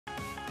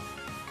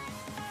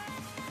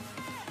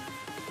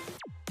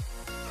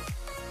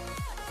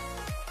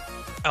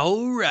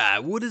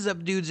Alright, what is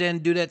up, dudes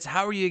and dudettes?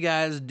 How are you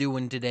guys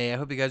doing today? I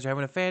hope you guys are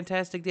having a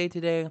fantastic day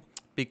today,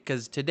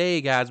 because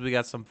today, guys, we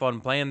got some fun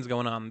plans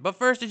going on. But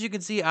first, as you can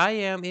see, I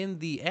am in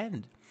the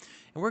end,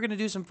 and we're going to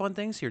do some fun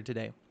things here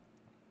today.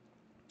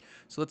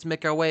 So let's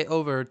make our way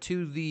over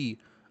to the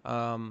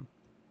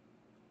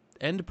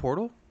end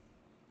portal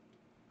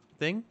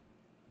thing.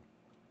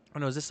 Oh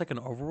no, is this like an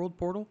overworld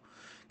portal?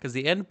 Because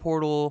the end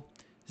portal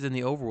is in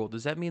the overworld.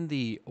 Does that mean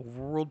the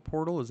overworld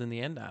portal is in the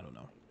end? I don't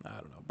know.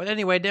 But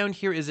anyway, down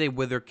here is a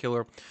wither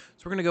killer.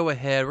 So we're going to go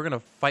ahead. We're going to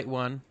fight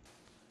one.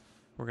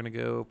 We're going to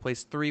go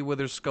place 3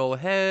 wither skull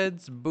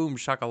heads. Boom,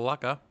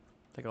 shakalaka.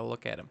 Take a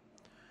look at him.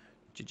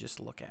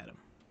 Just look at him.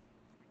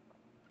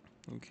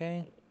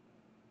 Okay.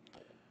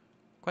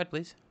 Quiet,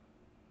 please.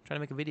 I'm trying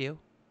to make a video.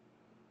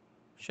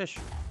 Shush.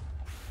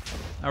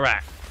 All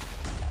right.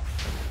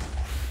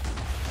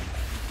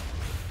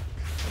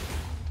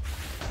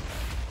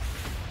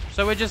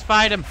 So we just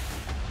fight him.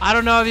 I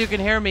don't know if you can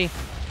hear me.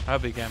 I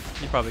hope you can.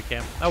 You probably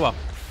can. Oh well.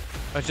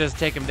 Let's just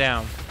take him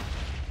down.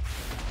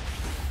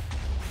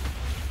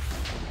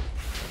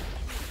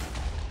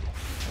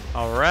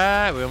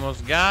 Alright, we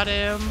almost got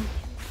him.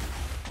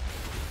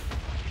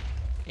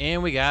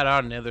 And we got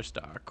our nether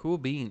star. Cool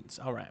beans.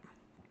 Alright.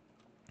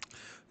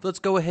 Let's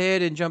go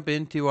ahead and jump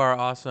into our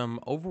awesome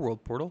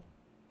overworld portal.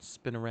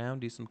 Spin around,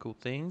 do some cool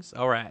things.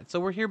 Alright,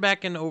 so we're here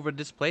back in over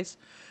this place.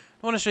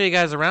 I want to show you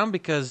guys around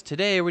because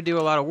today we do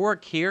a lot of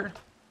work here.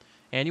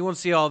 And you won't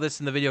see all this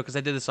in the video because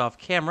I did this off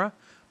camera.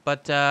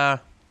 But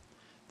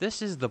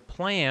this is the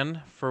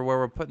plan for where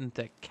we're putting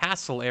the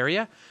castle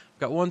area. I've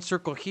got one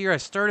circle here. I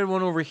started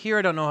one over here.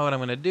 I don't know what I'm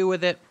going to do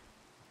with it.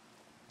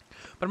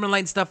 But I'm going to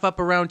lighten stuff up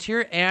around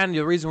here. And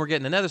the reason we're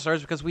getting the nether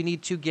stars is because we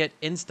need to get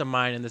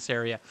insta-mine in this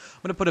area.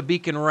 I'm going to put a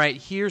beacon right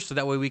here so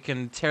that way we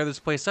can tear this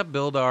place up,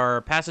 build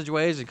our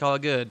passageways, and call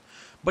it good.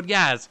 But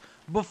guys,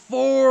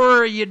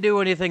 before you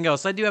do anything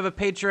else, I do have a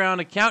Patreon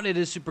account. It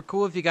is super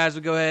cool if you guys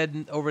would go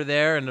ahead over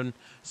there and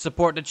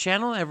support the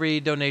channel. Every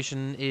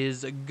donation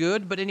is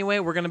good. But anyway,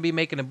 we're going to be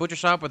making a butcher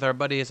shop with our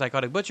buddy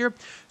Scikotic Butcher.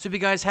 So if you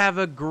guys have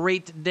a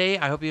great day,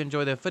 I hope you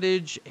enjoy the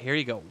footage. Here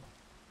you go.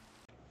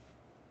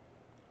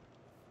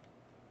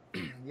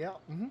 Yeah.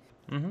 Mm-hmm.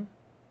 Mm-hmm.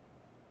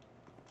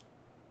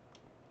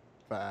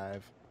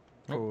 5,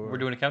 4. Oh, we're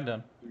doing a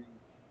countdown. 3.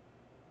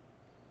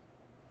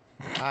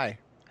 Hi.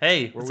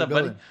 Hey, what's up,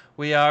 buddy?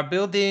 We are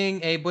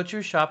building a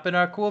butcher shop in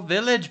our cool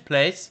village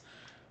place.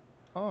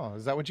 Oh,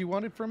 is that what you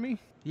wanted from me?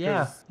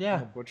 Yeah, yeah.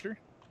 I'm a butcher.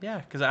 Yeah,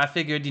 because I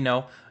figured,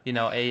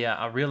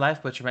 a real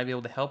life butcher might be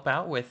able to help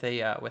out with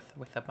a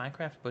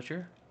Minecraft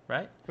butcher,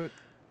 right?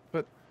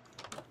 But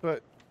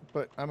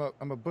I'm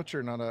a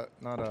butcher, not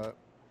a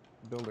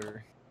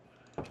builder.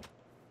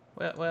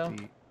 Well.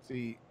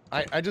 See,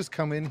 I just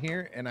come in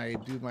here and I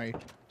do my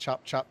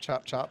chop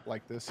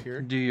like this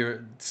here. Do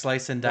your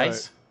slice and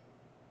dice?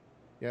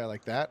 Yeah,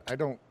 like that. I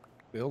don't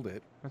build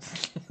it.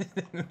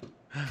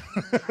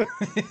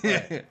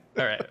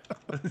 All right.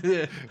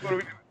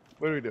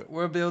 What are we doing?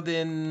 We're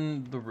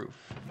building the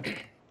roof.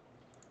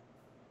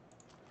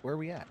 Where are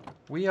we at?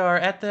 We are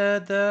at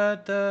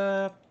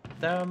the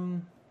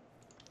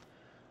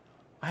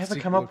I haven't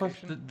come up with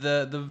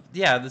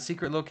the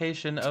secret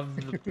location of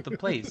the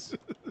place.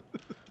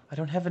 I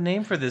don't have a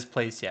name for this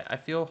place yet. I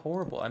feel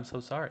horrible. I'm so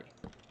sorry.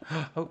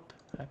 Oh,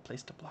 I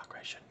placed a block where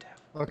I shouldn't have.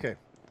 Okay.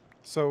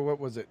 So what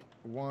was it?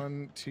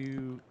 1,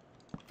 2,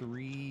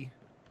 3.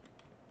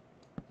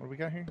 What do we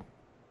got here?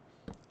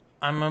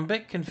 I'm a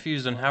bit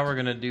confused on how we're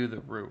gonna do the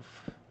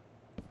roof.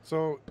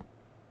 So,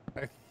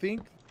 I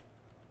think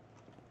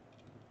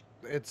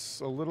it's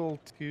a little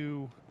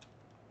too.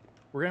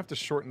 We're gonna have to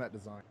shorten that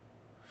design.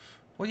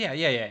 Well, yeah.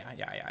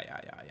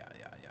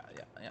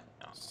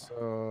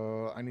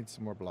 So I need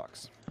some more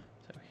blocks.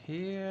 So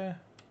here,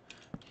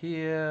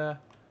 here,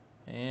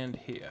 and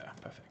here.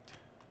 Perfect.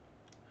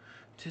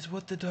 'Tis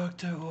what the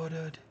doctor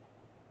ordered.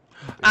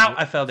 Ow!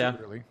 I fell down.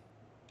 Really?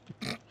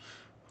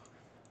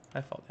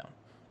 I fell down.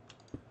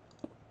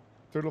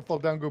 Turtle fall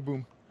down, go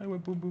boom. I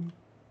went boom boom.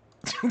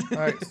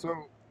 Alright,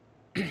 so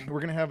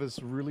we're gonna have this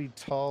really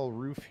tall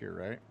roof here,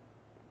 right?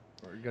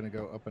 We're gonna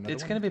go up another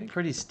It's one, gonna be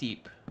pretty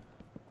steep.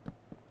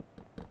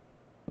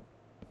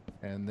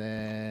 And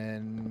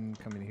then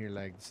come in here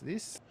like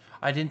this.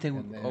 I didn't think.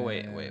 And Oh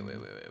wait.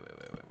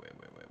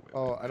 then-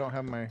 Oh, I don't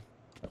have my.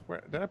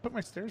 Where did I put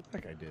my stairs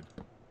back? I did.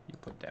 You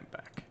put that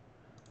back.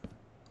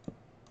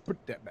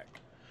 Put that back.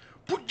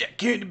 Put that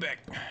candy back.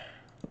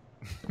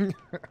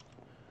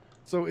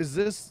 So is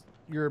this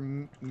your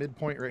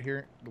midpoint right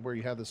here, where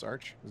you have this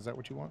arch? Is that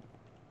what you want?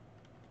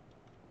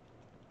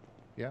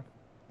 Yeah.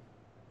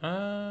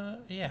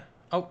 Yeah.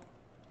 Oh,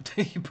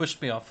 you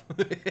pushed me off.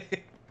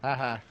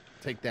 Haha.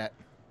 Take that.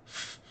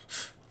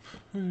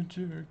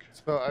 Jerk.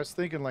 So I was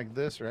thinking like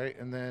this, right?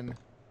 And then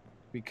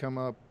we come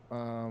up.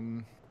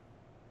 No.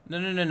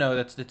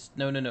 That's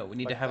no. We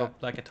need Like to have that.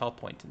 like a tall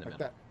point in the Like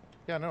middle. that.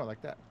 Yeah, no,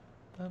 like that.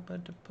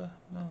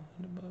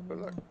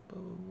 look.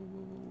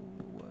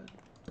 What?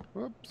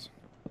 Whoops.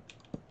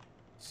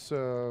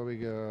 So we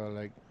go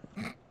like.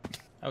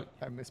 Oh.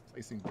 I'm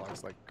misplacing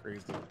blocks like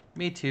crazy.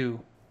 Me too.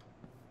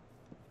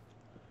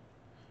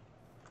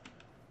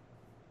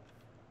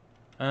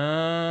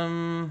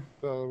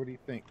 So what do you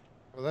think?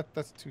 Well,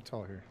 that's too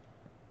tall here.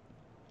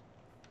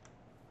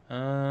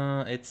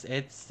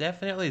 It's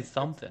definitely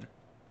something.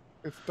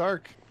 It's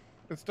dark.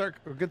 It's dark.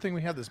 A good thing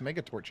we have this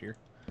mega torch here.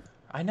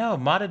 I know,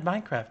 modded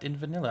Minecraft in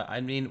vanilla.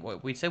 I mean,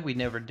 we said we'd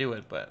never do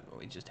it, but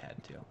we just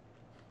had to.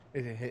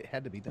 It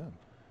had to be done.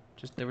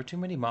 Just there were too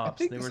many I mobs.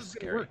 think They this were is gonna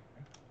scary. work.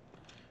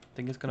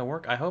 Think it's gonna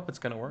work? I hope it's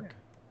gonna work.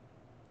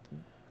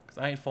 Cause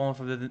I ain't falling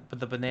for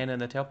the banana in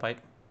the tailpipe.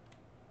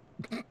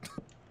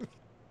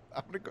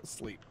 I'm gonna go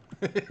sleep.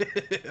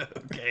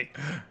 Okay.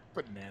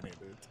 Banana in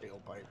the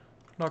tailpipe.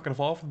 Not gonna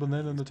fall for the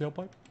banana in the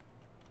tailpipe.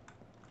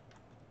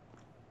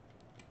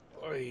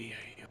 Oy,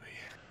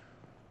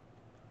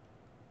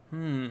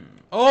 oy,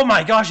 Oh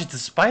my gosh, it's a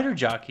spider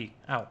jockey.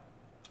 Ow.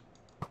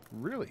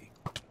 Really?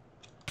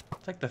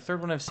 It's like the third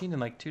one I've seen in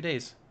like 2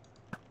 days.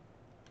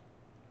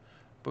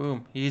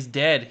 Boom. He's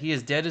dead. He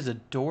is dead as a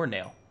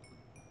doornail.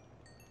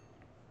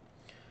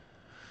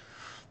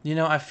 You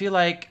know, I feel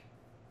like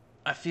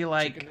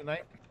Chicken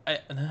tonight?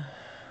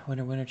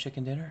 winner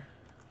chicken dinner.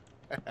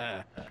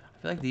 I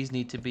feel like these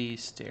need to be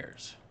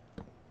stairs.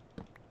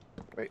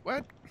 Wait,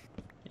 what?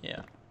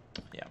 Yeah.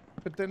 Yeah.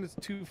 But then it's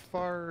too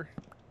far.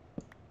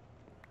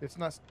 It's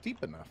not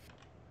steep enough.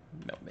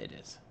 No, it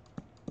is.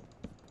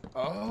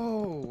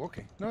 Oh,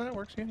 okay. No, that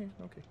works. Yeah, yeah,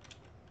 okay.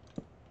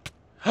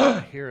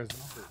 Here is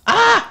number.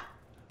 Ah!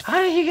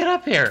 How did he get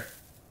up here?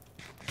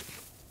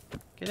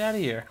 Get out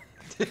of here.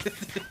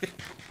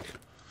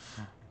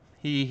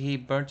 He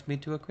burnt me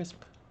to a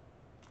crisp.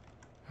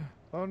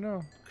 Oh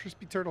no,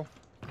 crispy turtle.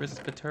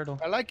 Crispy turtle.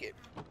 I like it.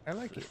 I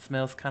like it.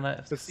 Smells kind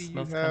of But see, you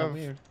smells kind of have-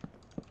 weird.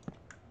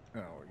 Oh,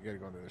 you gotta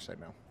go on the other side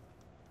now.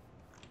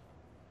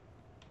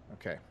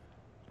 Okay.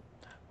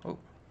 Oh,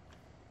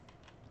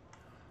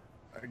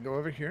 I go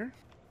over here.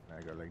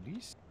 I go like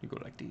this. you go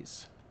like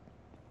these.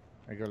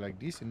 I go like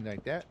this and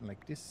like that and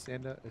like this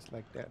and it's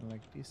like that and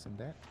like this and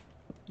that.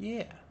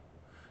 Yeah.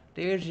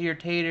 There's your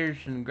taters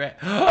and I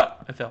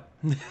fell.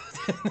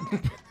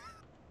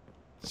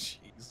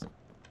 Jeez.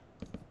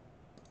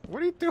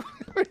 What are you doing?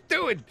 What are you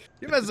doing?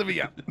 You're messing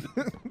me up.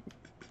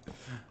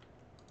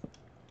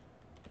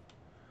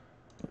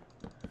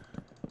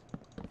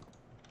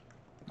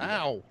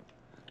 Ow.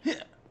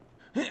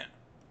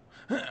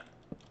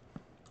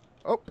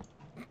 Oh.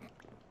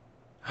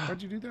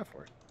 What'd you do that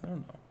for? I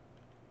don't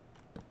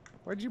know.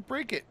 Why'd you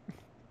break it?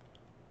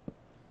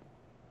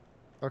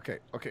 Okay,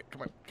 okay,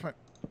 come on, come on.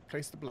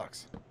 Place the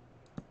blocks.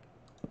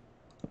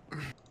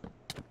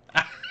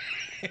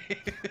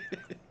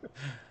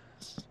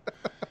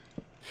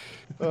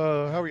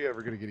 How are we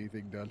ever gonna get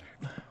anything done?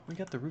 We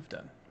got the roof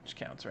done, which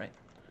counts, right?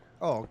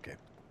 Oh, okay.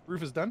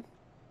 Roof is done?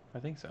 I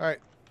think so. All right.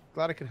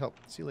 Glad I could help.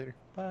 See you later.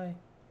 Bye.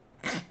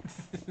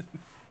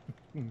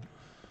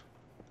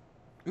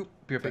 Oop,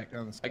 be right Take back.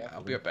 down the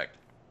I'll be right back.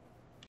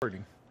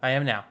 Recording. I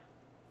am now.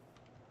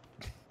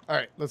 All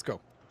right, let's go.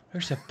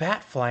 There's a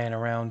bat flying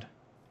around.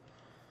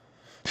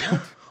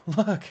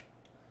 Look.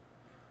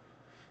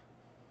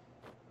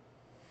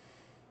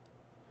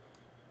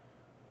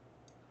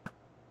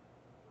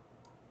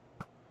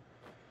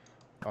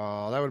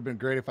 Oh, that would have been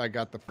great if I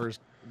got the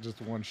first,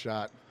 just one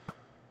shot.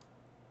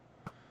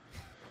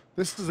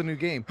 This is a new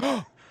game.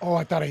 Oh,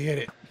 I thought I hit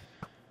it.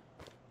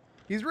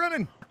 He's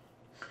running.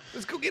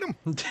 Let's go get him.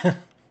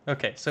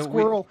 Okay, so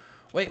Squirrel.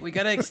 wait, we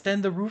gotta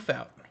extend the roof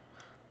out.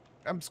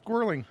 I'm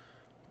squirreling.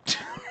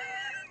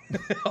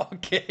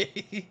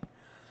 Okay.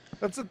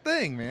 That's a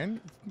thing,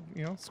 man.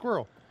 You know,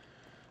 squirrel.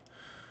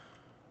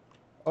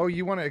 Oh,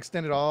 you want to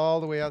extend it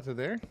all the way out to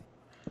there?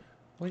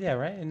 Well, yeah,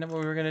 right? Isn't that what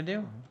we were gonna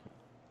do?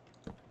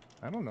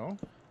 I don't know.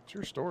 It's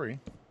your story.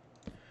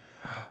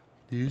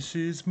 This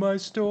is my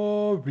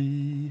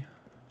story.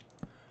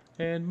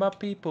 And my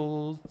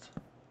peoples.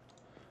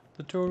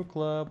 The Turtle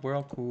Club, we're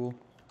all cool.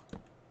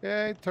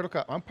 Yay, Turtle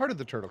Club. I'm part of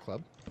the Turtle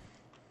Club.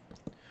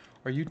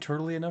 Are you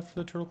turtly enough for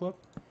the Turtle Club?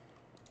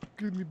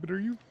 Excuse me, but are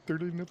you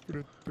turtle enough for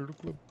the Turtle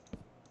Club?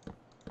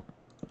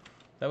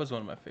 That was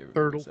one of my favorite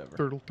Turtle, movies ever.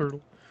 turtle,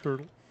 turtle,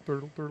 turtle,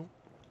 turtle, turtle,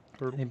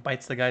 turtle. He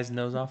bites the guy's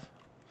nose off.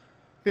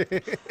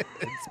 It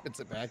spits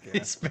it back, He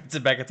yeah. spits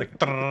it back. It's like,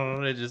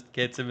 it just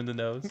gets him in the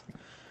nose.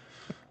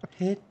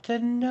 Hit the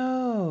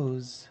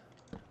nose.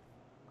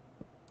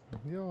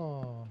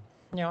 Yeah.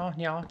 Yaw,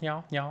 yaw,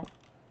 yaw, yaw.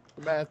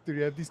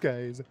 Master of these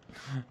guys.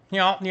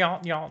 Yaw, yaw,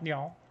 yaw,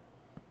 yaw.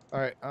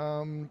 Alright,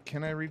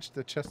 can I reach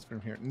the chest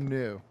from here?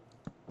 No.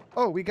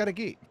 Oh, we got a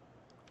gate.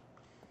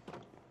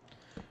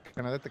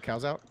 Can I let the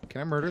cows out?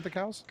 Can I murder the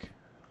cows?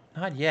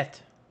 Not yet.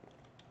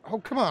 Oh,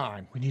 come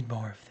on. We need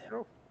more of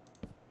them.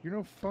 You're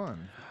no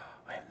fun.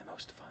 I am the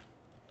most fun.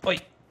 Oi!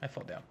 I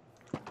fell down.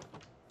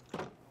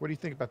 What do you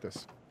think about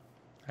this?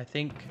 I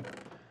think...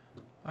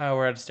 Oh,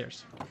 we're out of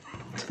stairs.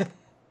 What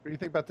do you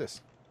think about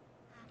this?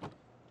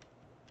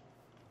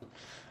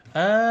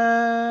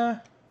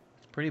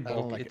 It's pretty I don't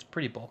bulky. like It's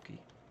pretty bulky.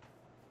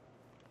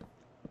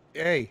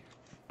 Hey.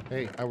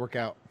 Hey, I work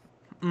out.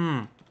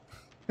 Mm.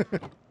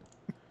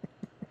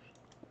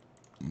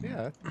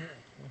 Yeah.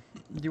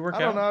 Do you work I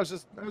out? don't know. I was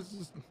just,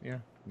 yeah,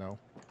 no.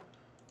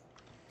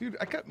 Dude,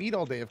 I cut meat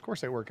all day. Of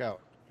course I work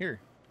out. Here,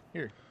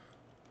 Here.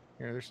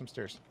 Here, there's some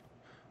stairs.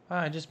 Oh,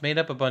 I just made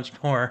up a bunch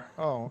more.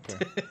 Oh,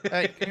 okay.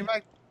 Hey, can you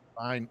back?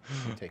 Fine.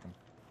 You take them.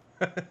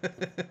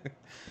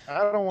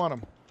 I don't want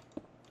them.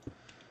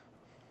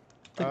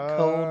 The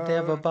cold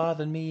never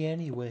bothered me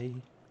anyway.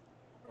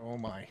 Oh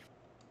my.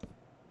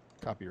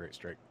 Copyright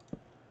strike.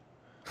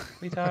 What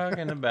are you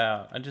talking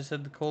about? I just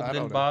said the cold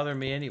didn't bother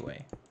me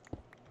anyway.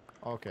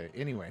 Okay,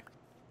 anyway.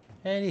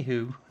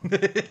 Anywho.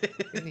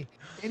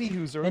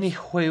 Anywho's.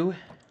 Anywho.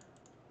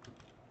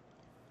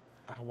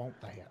 I want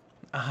that.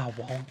 I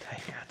want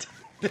that.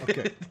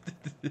 Okay.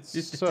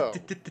 So,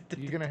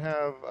 you're going to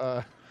have,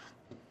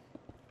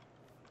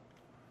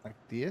 like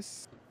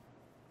this.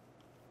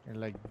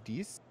 And like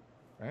this.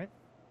 Right?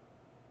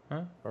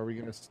 Huh? Or are we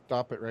going to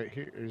stop it right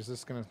here? Or is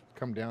this going to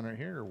come down right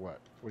here or what?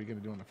 What are you going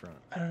to do in the front?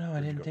 I don't know.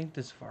 I didn't think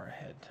this far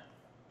ahead.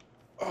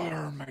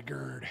 Oh my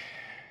god.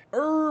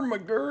 Oh my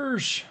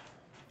gosh.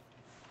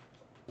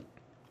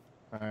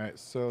 Alright,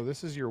 so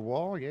this is your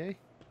wall, yay?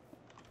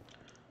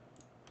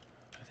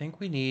 I think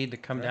we need to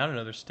come down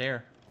another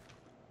stair.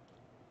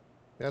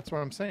 That's what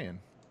I'm saying.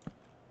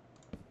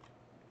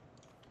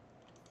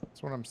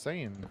 That's what I'm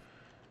saying.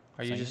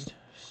 Are you just...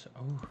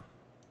 Oh.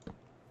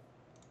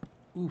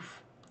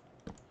 Oof.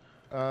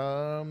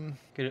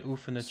 Get an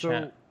oof in the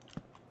chat.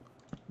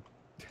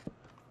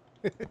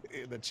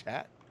 In the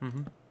chat?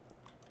 Mm-hmm.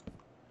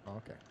 Oh,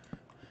 okay.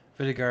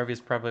 Vidigarvey is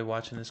probably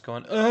watching this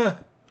going, ugh!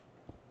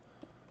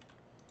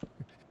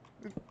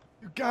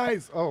 You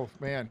guys! Oh,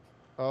 man.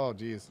 Oh,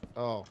 jeez.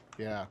 Oh,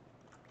 yeah.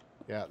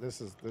 Yeah,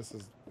 this is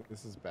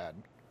bad.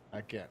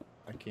 I can't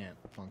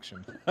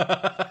function. That's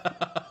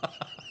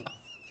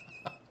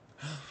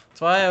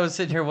why I was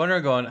sitting here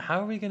wondering, going, how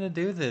are we gonna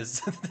do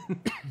this?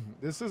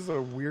 This is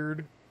a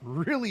weird,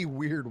 really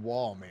weird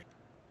wall, man.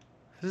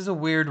 This is a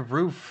weird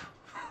roof.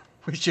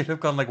 We should have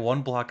gone like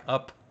one block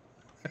up.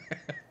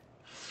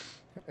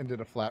 And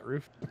did a flat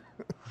roof.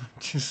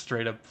 Just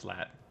straight up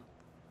flat.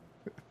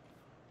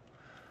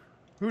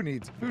 Who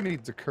needs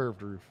a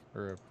curved roof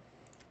or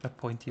a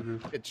pointy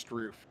roof? Pitched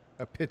roof.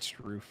 A pitched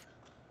roof.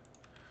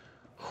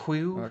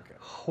 Who? Okay.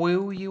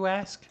 Who, you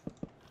ask?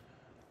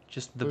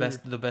 Just the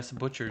best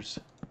butchers.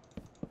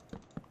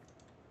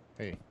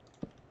 Hey,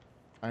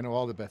 I know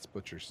all the best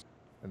butchers,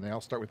 and they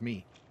all start with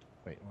me.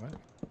 Wait, what?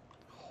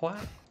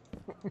 What?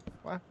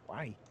 What?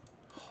 Why?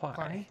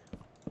 Why?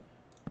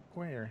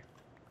 Where?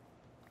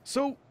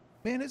 So,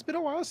 man, it's been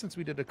a while since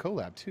we did a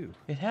collab too.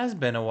 It has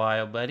been a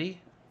while, buddy.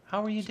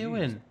 How are you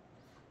doing?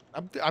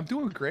 I'm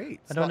doing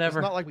great. It's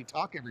not like we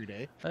talk every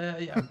day.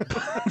 Yeah.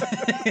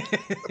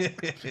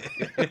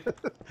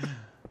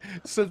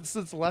 Since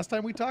the last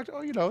time we talked,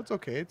 oh, it's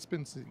okay. It's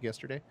been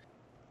yesterday.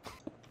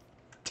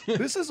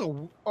 This is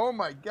oh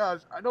my gosh.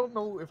 I don't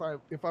know if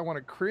I want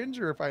to cringe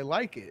or if I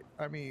like it.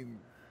 I mean,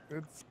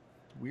 it's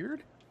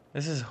weird.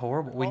 This is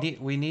horrible.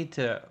 We need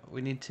to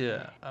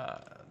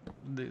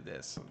do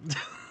this.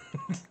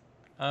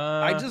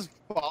 I just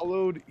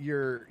followed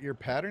your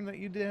pattern that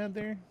you did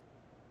there.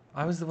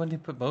 I was the one who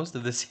put most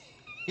of this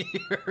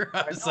here.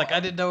 I was like,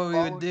 I didn't know what we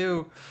would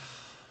do.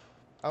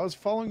 I was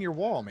following your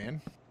wall, man.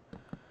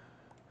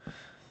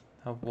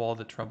 A wall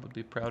that Trump would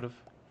be proud of.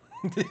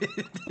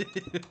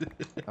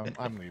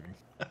 I'm leaving.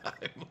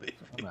 I'm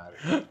leaving. I'm out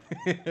of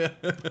here.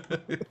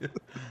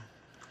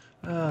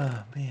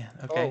 Oh, man.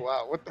 Okay. Oh,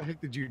 wow. What the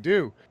heck did you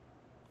do?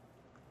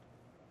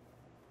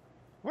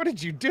 What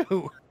did you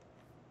do?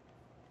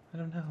 I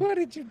don't know. What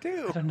did you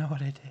do? I don't know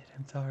what I did.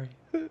 I'm sorry.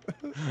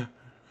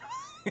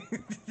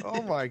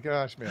 Oh my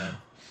gosh, man.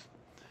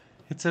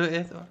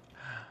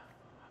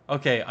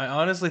 Okay, I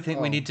honestly think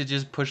we need to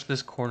just push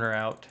this corner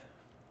out.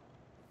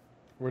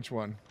 Which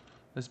one?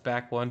 This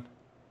back one.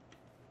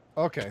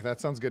 Okay,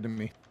 that sounds good to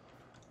me.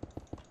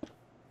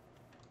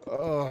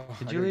 Oh,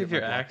 did you leave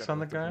your axe on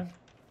the ground?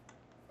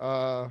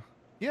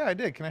 Yeah, I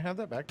did. Can I have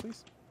that back,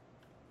 please?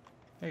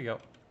 There you go.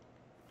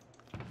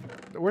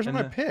 Where's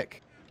my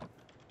pick?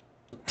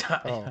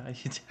 Oh.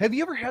 Have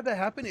you ever had that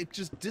happen? It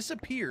just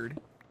disappeared.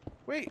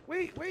 Wait.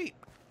 I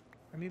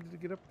needed to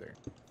get up there.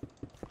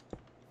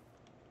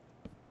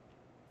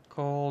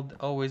 Cold,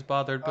 always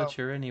bothered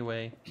butcher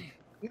anyway.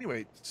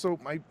 Anyway, so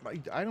my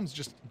items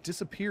just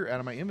disappear out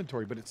of my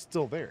inventory, but it's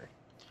still there.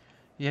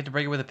 You have to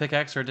break it with a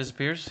pickaxe or it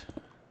disappears?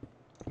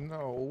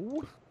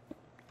 No.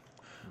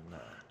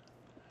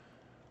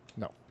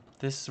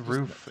 This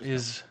roof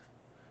is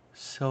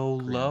so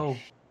low.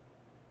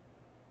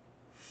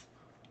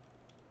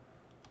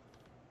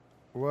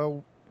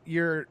 Well,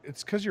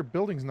 it's because your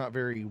building's not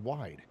very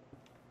wide.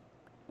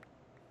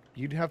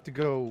 You'd have to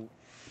go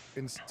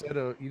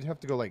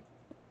like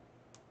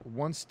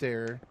one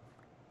stair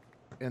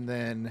and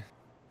then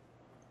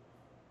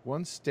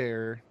one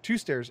stair, two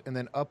stairs, and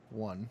then up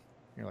one.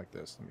 You're like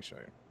this. Let me show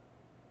you.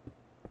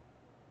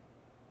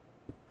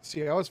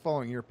 See, I was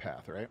following your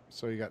path, right?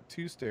 So you got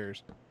two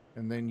stairs,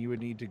 and then you would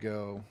need to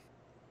go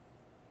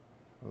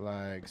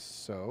like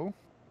so.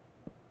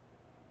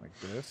 Like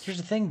this. Here's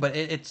the thing, but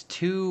it's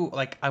too,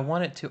 like, I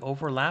want it to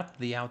overlap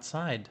the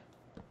outside.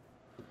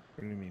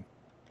 What do you mean?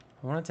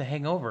 I want it to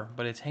hang over,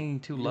 but it's hanging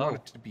too low.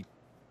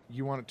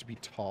 You want it to be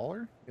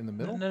taller in the No,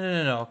 middle? no,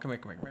 no, no, no. Come here,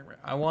 come here, come here. Come here.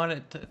 I want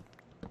it to,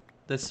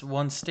 this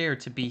one stair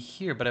to be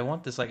here, but I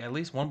want this like at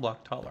least 1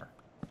 block taller.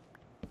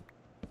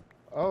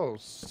 Oh,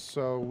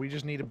 so we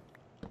just need to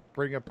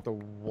bring up the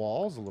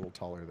walls a little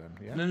taller then,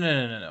 yeah? No, no,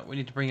 no, no, no. We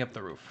need to bring up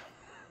the roof.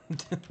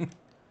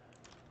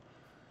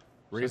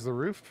 Raise the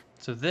roof?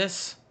 So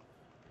this,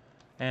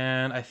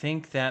 and I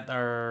think that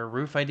our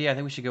roof idea, I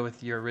think we should go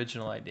with your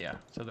original idea.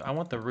 So I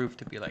want the roof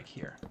to be like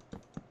here.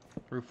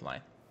 Roof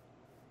line.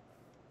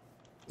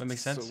 That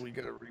makes sense? So we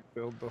gotta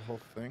rebuild the whole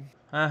thing.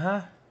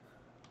 Uh-huh.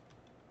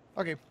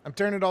 Okay, I'm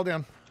tearing it all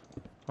down.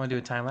 Want to do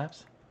a time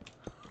lapse?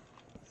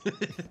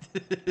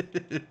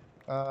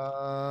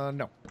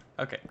 No.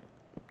 Okay.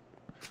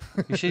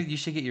 You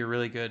should get your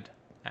really good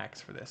axe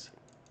for this.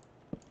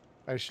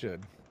 I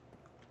should.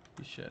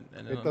 You should.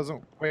 And It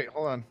doesn't... Wait,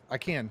 hold on. I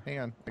can. Hang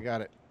on. I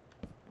got it.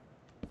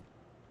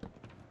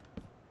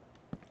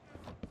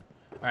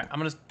 All right, I'm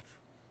gonna.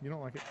 You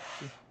don't like it?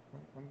 See,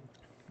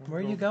 Where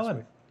are you this going?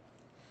 way.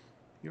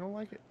 You don't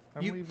like it?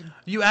 I'm leaving.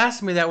 You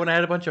asked me that when I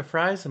had a bunch of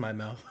fries in my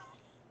mouth.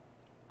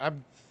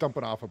 I'm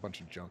dumping off a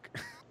bunch of junk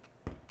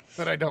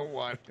that I don't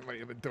want in my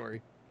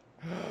inventory.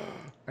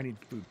 I need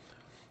food.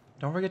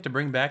 Don't forget to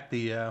bring back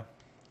the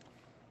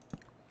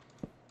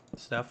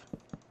stuff.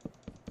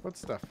 What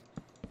stuff?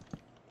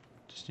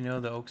 Just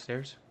the oak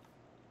stairs.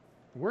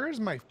 Where's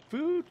my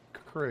food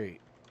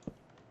crate?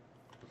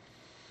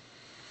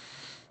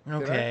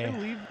 Okay. Did I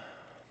leave?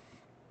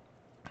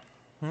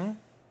 Hmm?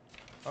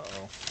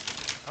 Uh-oh.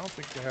 I don't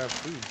think I have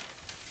food.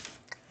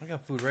 I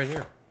got food right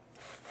here.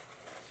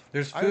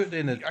 There's food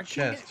in a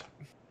chest.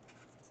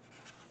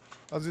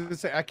 I was gonna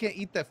say I can't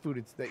eat that food.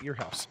 It's at your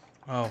house.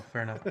 Oh,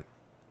 fair enough.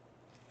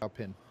 I'll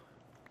pin.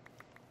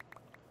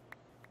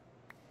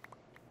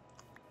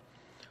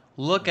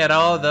 Look at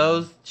all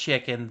those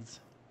chickens.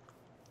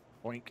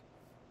 Boink.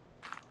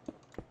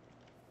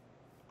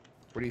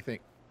 What do you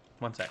think?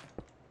 1 sec.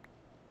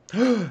 I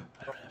don't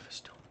have a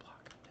stone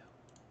block.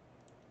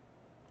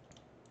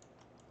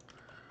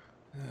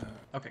 No.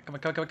 Okay, come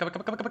on.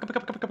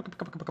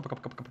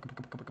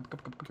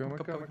 So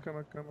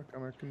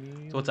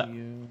what's up?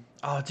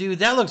 Oh, dude,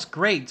 that looks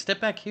great. Step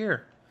back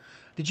here.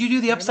 Did you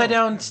do the upside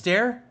down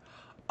stair?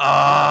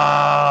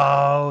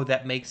 Oh,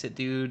 that makes it,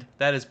 dude.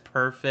 That is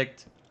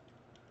perfect.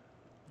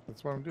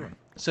 That's what I'm doing.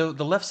 So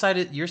the left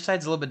side, your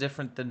side's a little bit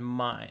different than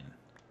mine.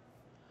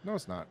 No,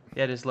 it's not.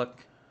 Yeah, it is. Look.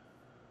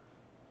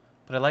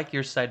 But I like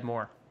your side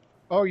more.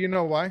 Oh, you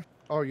know why?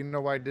 Oh, you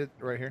know why I did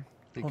right here?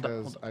 Hold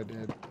Because on. I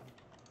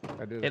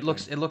did. It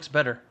looks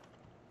better.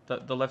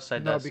 The left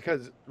side No, does.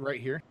 because right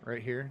here,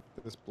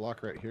 this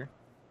block right here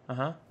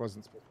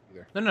wasn't supposed to be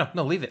there.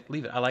 No, leave it.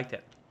 Leave it. I liked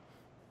it.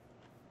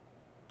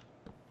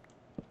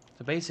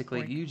 So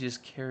basically, Boink. you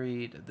just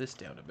carried this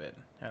down a bit.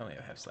 I only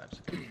have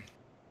slabs.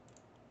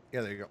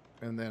 Yeah, there you go.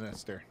 And then a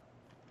stair.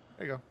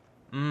 There you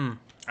go.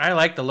 I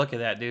like the look of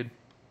that, dude.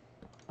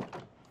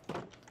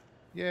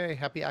 Yay,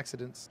 happy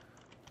accidents.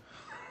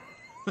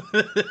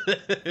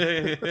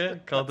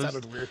 Call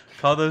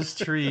those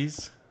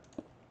trees.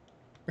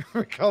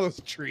 We call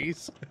those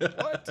trees.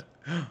 What?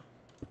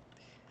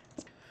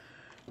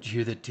 Did you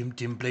hear that Tim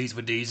Tim plays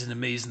for days and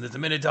amazing? There's a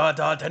minotaur,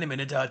 tiny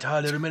minotaur,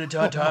 little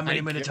minotaur,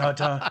 mini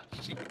minotaur.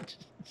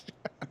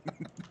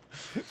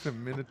 The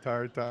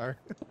minotaur tar.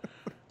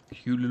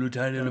 Cute little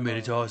tiny little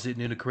minotaur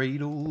sitting in a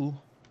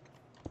cradle.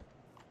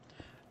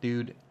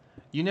 Dude,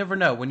 you never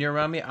know. When you're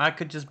around me, I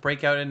could just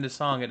break out into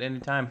song at any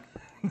time.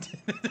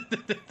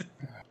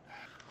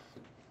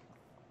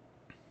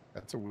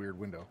 That's a weird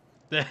window.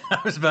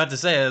 I was about to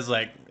say, I was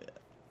like,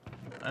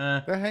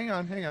 Hang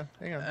on.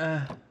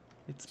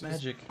 it's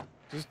magic.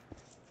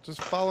 Just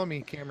follow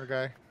me, camera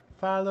guy.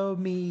 Follow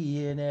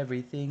me and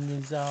everything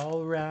is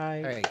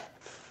alright.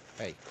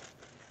 Hey.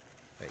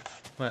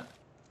 What?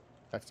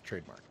 That's a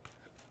trademark.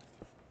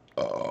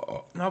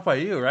 Not by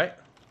you, right?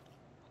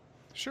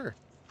 Sure.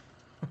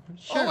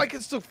 Sure. Oh, I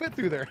can still fit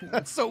through there.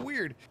 That's so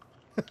weird.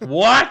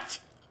 What?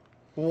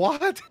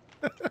 What?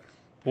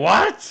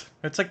 What?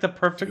 It's like the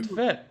perfect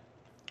fit.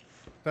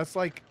 That's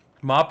like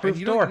Mob-proof and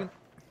you don't door. even-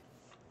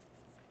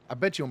 I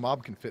bet you a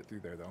mob can fit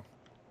through there though.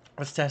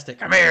 Let's test it.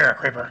 Come here,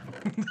 creeper.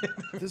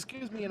 This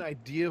gives me an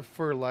idea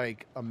for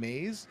like a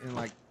maze and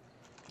like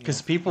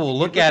Because people will you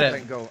look at that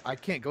it. and go, I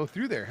can't go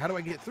through there. How do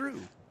I get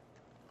through?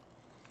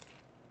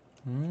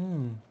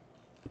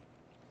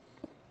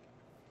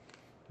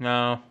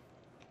 No.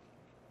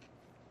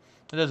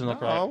 It doesn't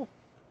look right. No.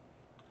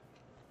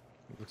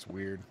 It looks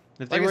weird.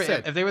 If Like I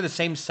said- if they were the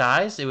same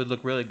size, it would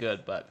look really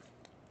good, but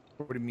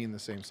What do you mean the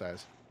same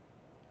size?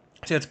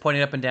 see it's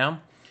pointing up and down.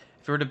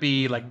 If it were to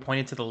be like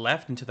pointed to the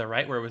left and to the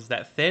right where it was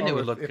that thin, it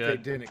would look if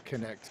good. they didn't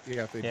connect.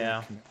 Yeah, if they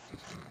Yeah. didn't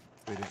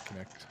connect. They didn't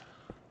connect.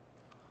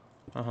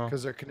 Uh-huh.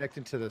 Because they're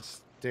connecting to the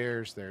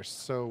stairs there.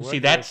 So what See,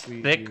 if that's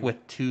we thick do-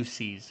 with 2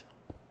 C's.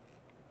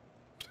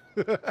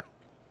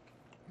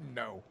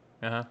 No.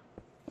 Uh-huh.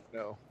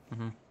 No.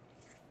 Mhm.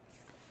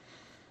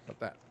 Not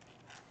that.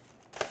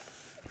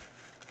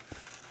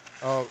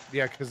 Oh,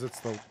 yeah, because it's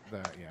the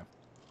yeah.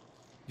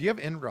 Do you have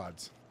end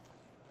rods?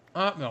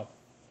 No.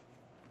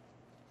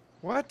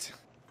 What?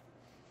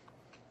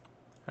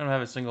 I don't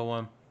have a single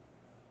one.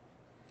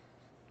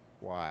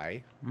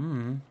 Why?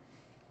 Hmm.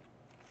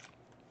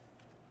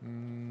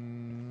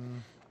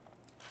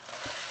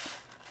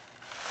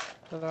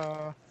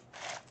 Ta-da.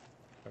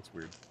 That's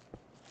weird.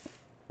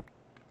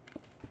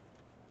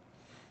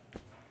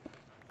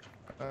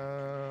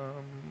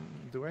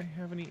 Do I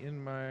have any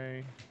in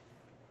my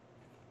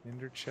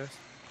ender chest?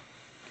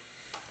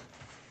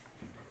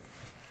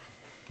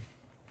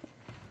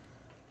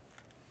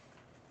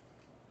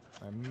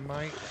 I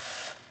might.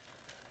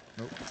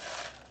 Nope.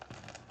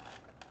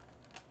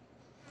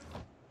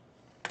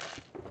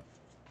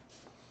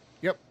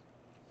 Yep.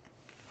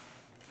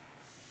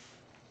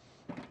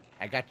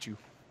 I got you.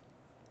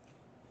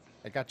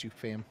 I got you,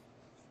 fam.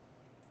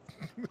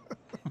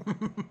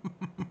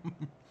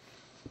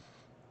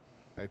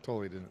 I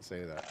totally didn't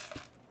say that.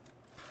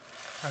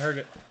 I heard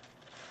it.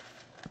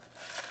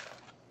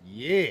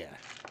 Yeah.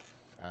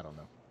 I don't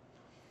know.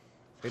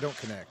 They don't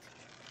connect.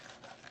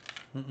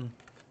 Mm-mm.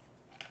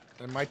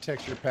 In my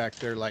texture pack,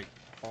 they're like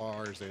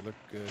bars. They look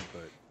good,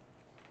 but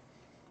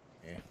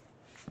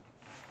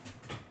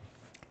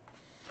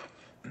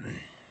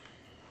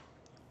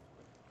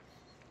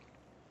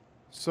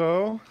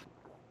So,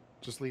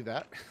 just leave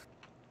that.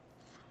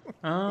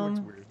 It looks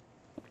weird.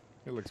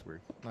 It looks weird.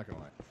 Not gonna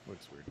lie. It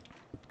looks weird.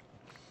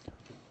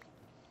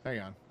 Hang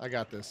on. I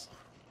got this.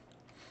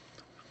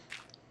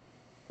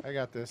 I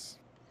got this.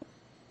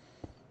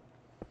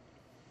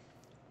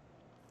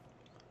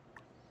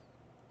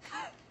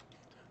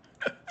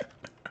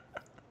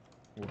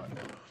 What?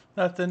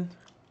 Nothing.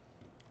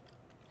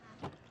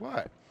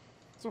 What?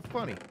 So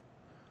funny.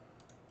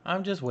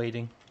 I'm just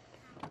waiting.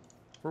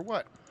 For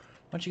what?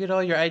 Why don't you get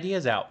all your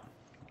ideas out?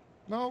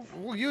 No,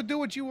 well, you do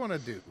what you want to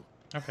do.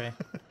 Okay.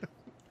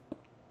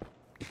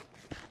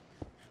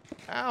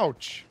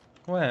 Ouch.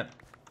 What?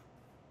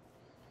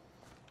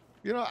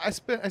 You know, I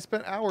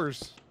spent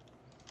hours.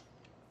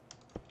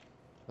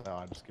 No,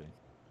 I'm just kidding.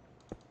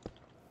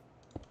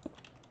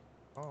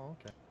 Oh,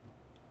 okay.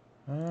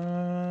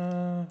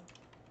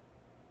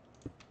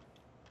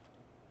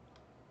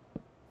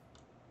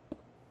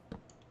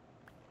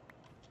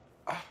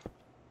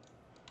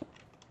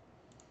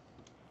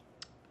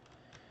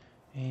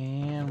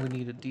 And we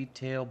need a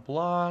detail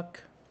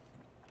block.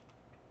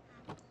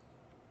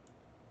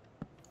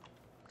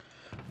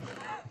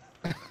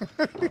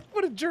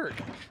 What a jerk.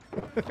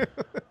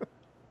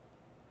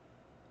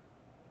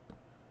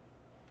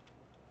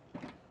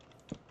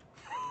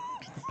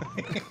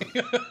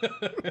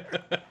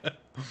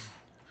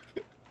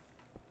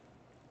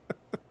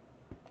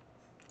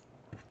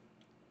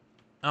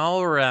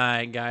 All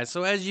right, guys.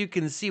 So as you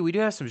can see, we do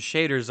have some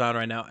shaders on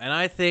right now, and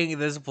I think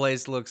this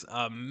place looks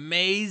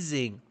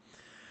amazing.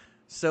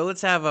 So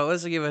let's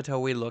give it a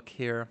wee look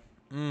here.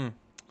 Yeah,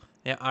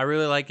 I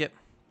really like it.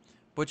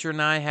 Butcher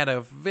and I had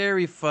a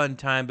very fun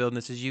time building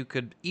this, as you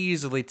could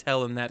easily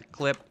tell in that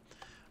clip.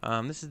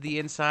 This is the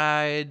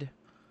inside.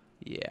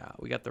 Yeah,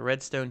 we got the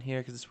redstone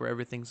here because it's where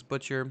everything's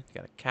Butcher.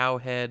 Got a cow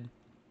head.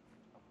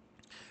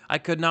 I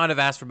could not have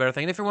asked for a better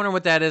thing. And if you're wondering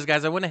what that is,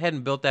 guys, I went ahead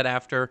and built that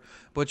after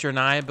Butcher and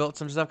I built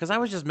some stuff because I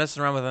was just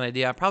messing around with an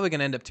idea. I'm probably going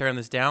to end up tearing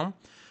this down.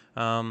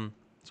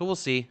 So we'll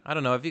see. I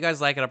don't know. If you guys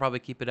like it, I'll probably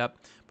keep it up.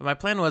 But my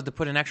plan was to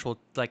put an actual,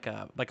 like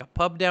a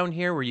pub down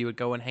here where you would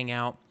go and hang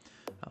out.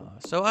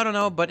 So I don't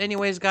know. But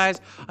anyways,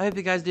 guys, I hope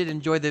you guys did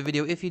enjoy the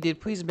video. If you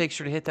did, please make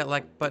sure to hit that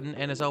like button.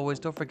 And as always,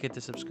 don't forget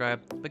to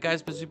subscribe. But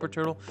guys, it's been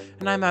Superturtle,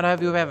 and I'm out. I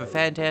hope you have a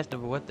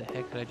fantastic, what the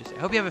heck did I just say? I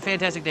hope you have a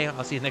fantastic day.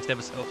 I'll see you next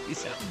episode.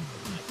 Peace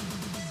out.